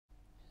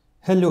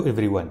Hello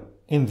everyone,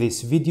 in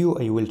this video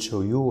I will show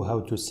you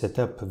how to set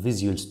up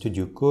Visual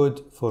Studio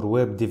Code for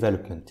web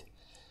development.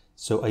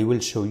 So I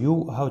will show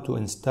you how to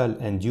install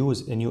and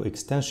use a new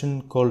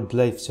extension called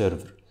Live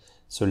Server.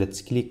 So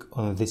let's click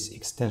on this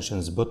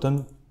extensions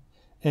button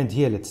and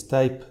here let's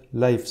type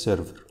Live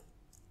Server.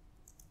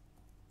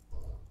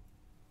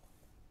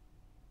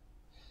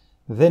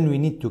 Then we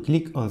need to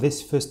click on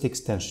this first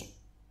extension.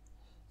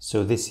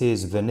 So this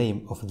is the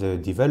name of the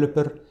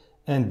developer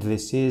and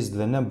this is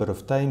the number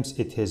of times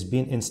it has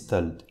been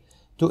installed.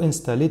 To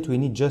install it, we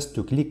need just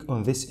to click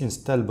on this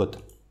install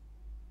button.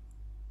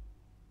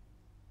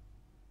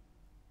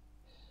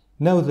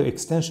 Now the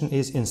extension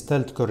is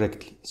installed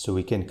correctly, so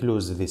we can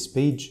close this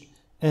page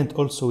and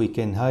also we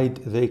can hide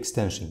the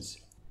extensions.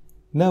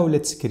 Now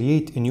let's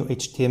create a new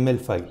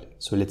HTML file.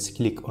 So let's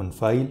click on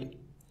File,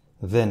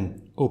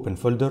 then Open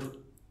Folder.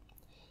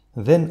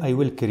 Then I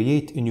will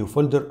create a new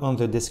folder on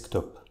the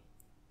desktop.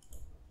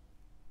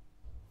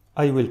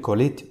 I will call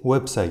it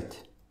Website.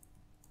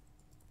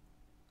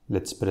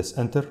 Let's press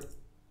Enter.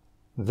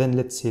 Then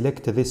let's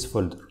select this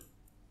folder.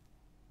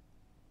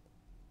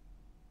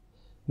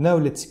 Now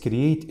let's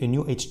create a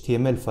new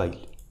HTML file.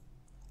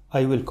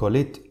 I will call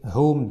it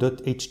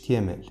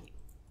home.html.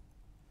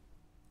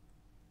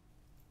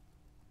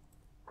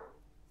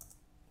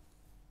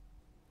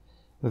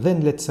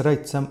 Then let's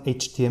write some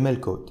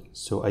HTML code.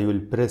 So I will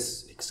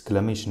press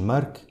exclamation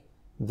mark,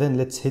 then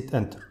let's hit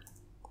Enter.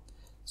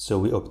 So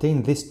we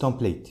obtain this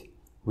template.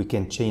 We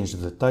can change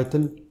the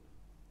title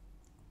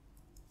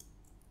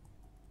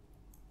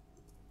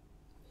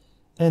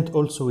and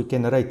also we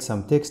can write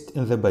some text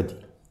in the body.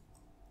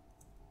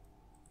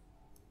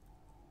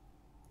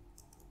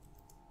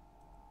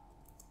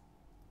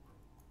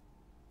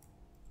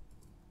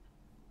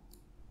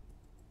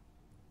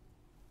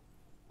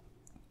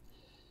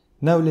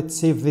 Now let's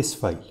save this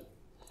file,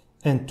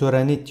 and to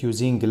run it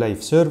using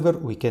Live Server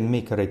we can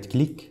make a right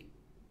click,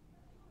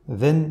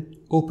 then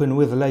open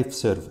with Live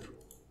Server.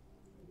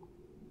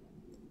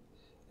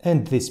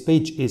 And this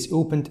page is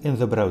opened in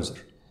the browser,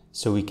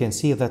 so we can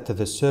see that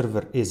the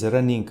server is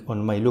running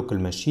on my local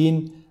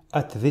machine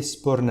at this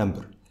port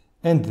number,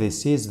 and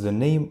this is the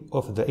name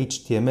of the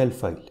HTML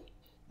file.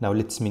 Now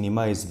let's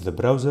minimize the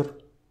browser.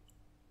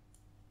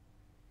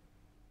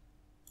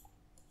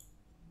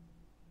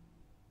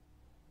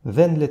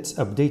 Then let's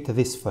update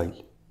this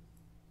file.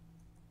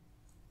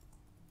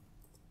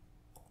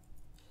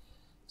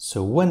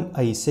 So when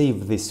I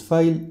save this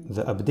file,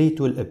 the update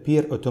will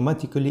appear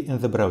automatically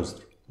in the browser.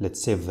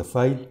 Let's save the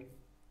file.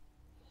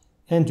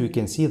 And we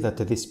can see that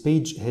this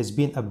page has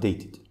been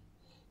updated.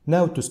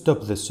 Now to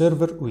stop the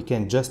server, we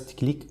can just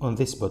click on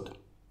this button.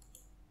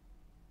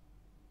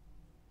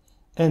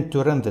 And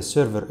to run the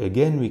server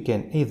again, we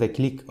can either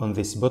click on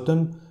this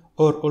button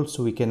or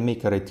also we can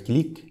make a right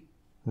click,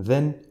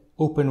 then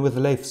open with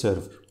Live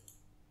Server.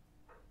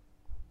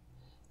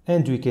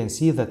 And we can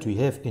see that we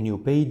have a new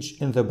page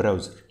in the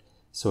browser.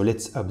 So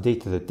let's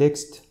update the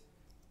text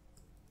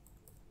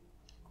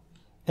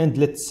and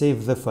let's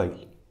save the file.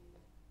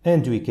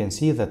 And we can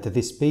see that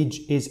this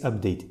page is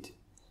updated.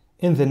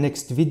 In the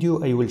next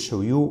video, I will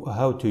show you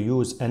how to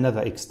use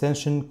another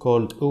extension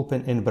called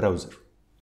Open in Browser.